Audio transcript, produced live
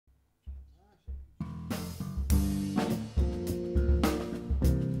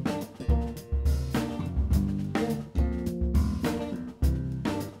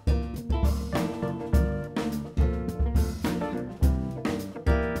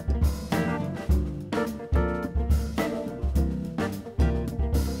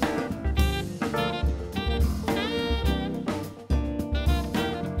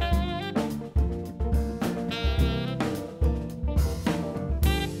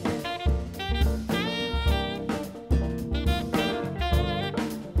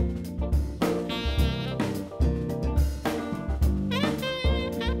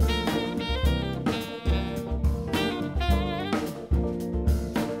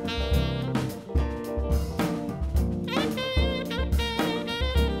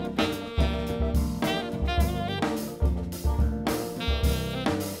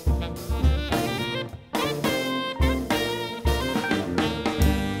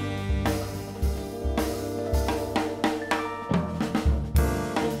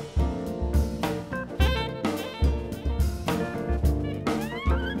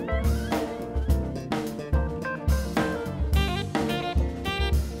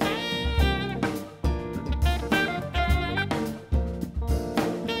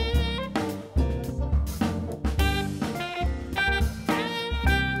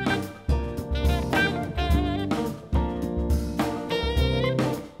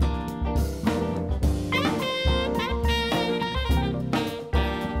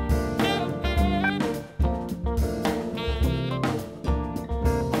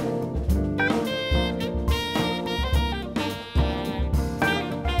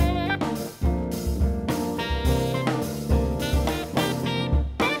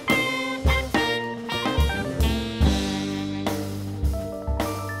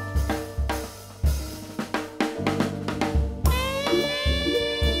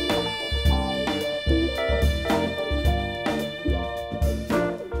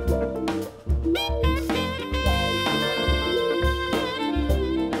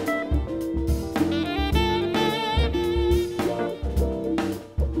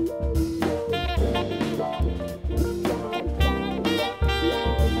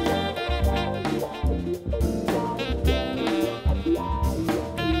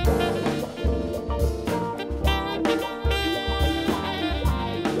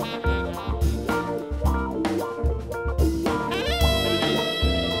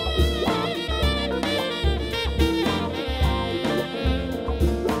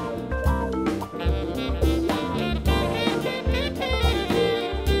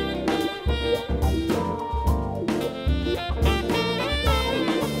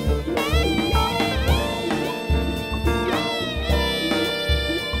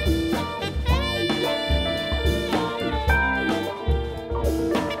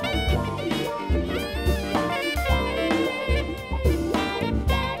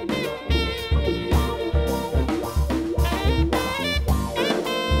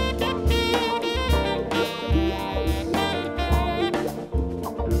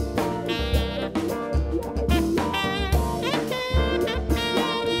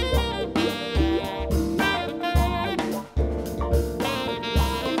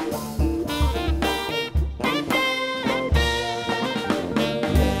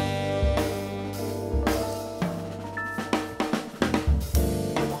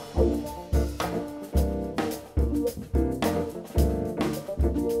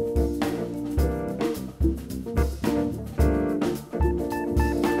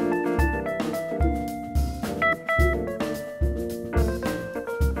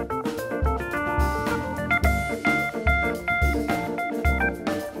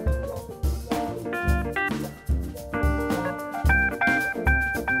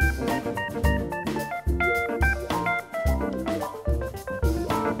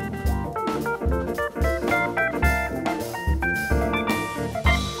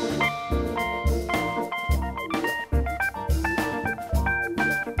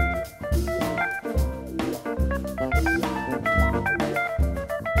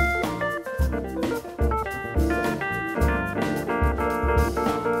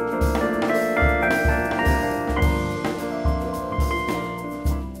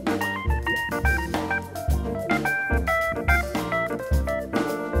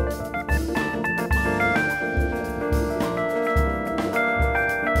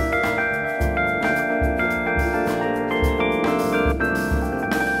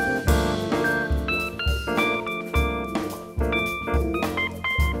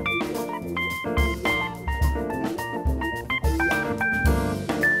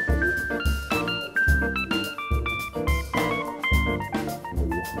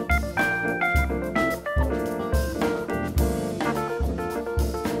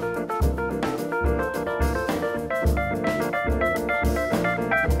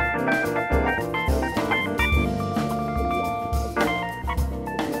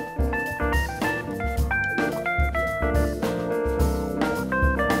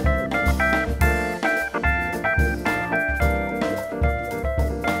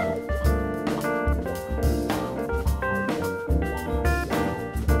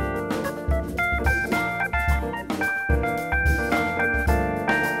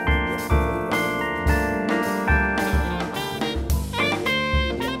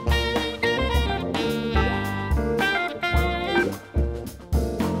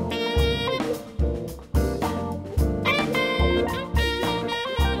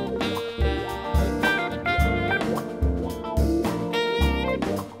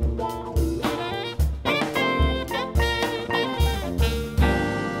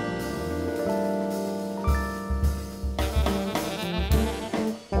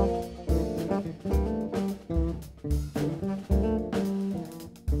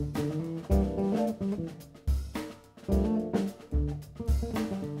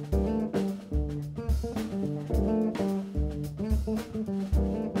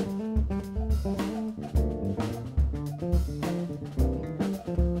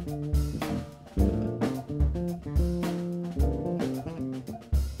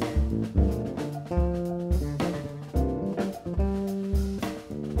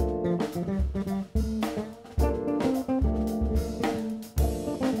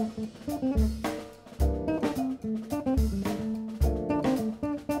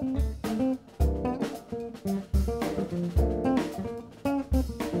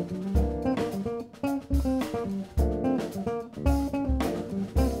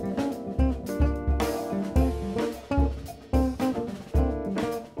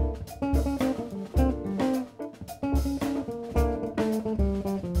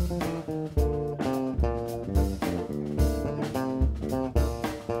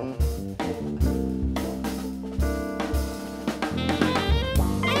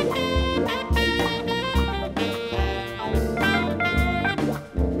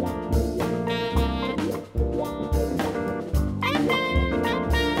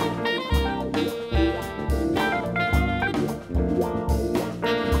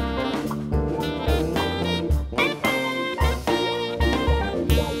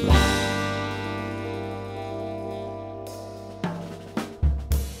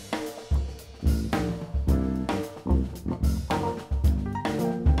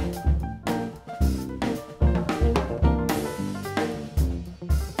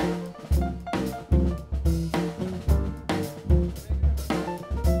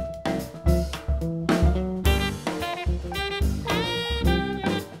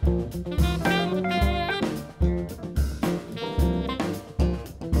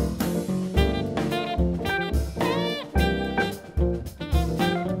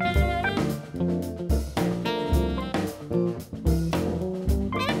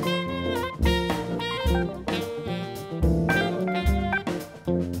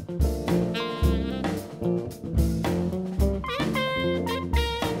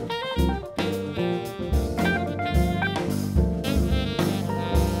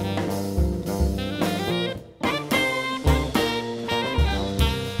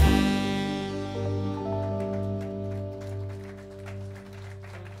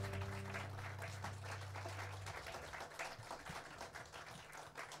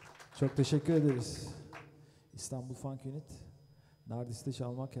Çok teşekkür ederiz. İstanbul Funk Unit. Nardis'te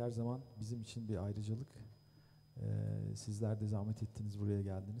çalmak her zaman bizim için bir ayrıcalık. Sizler de zahmet ettiniz, buraya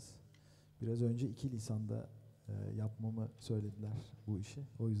geldiniz. Biraz önce 2 Nisan'da yapmamı söylediler bu işi.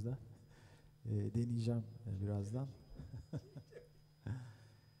 O yüzden deneyeceğim birazdan.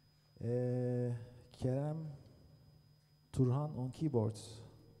 Kerem Turhan on keyboards.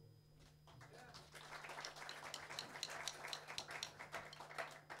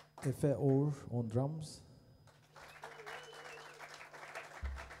 Efe Oğur on drums.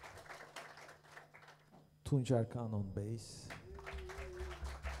 Tunç Erkan on bass.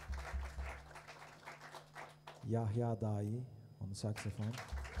 Yahya Dahi on saxophone.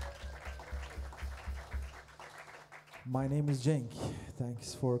 My name is Cenk.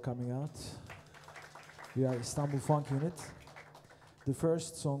 Thanks for coming out. We are Istanbul Funk Unit. The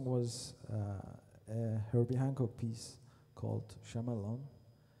first song was a Herbie Hancock piece called Chamallow.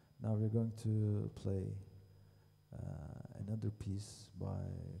 Now we're going to play another piece by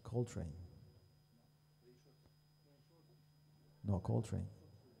Coltrane. No, Coltrane.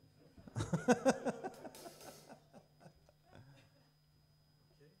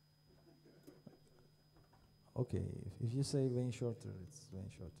 Okay, if you say Wayne Shorter, it's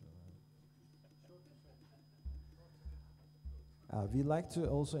Wayne Shorter. We like to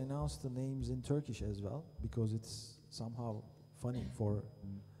also announce the names in Turkish as well, because it's somehow funny for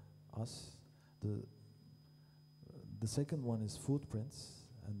us. The second one is Footprints,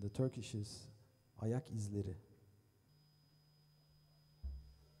 and the Turkish is Ayak İzleri.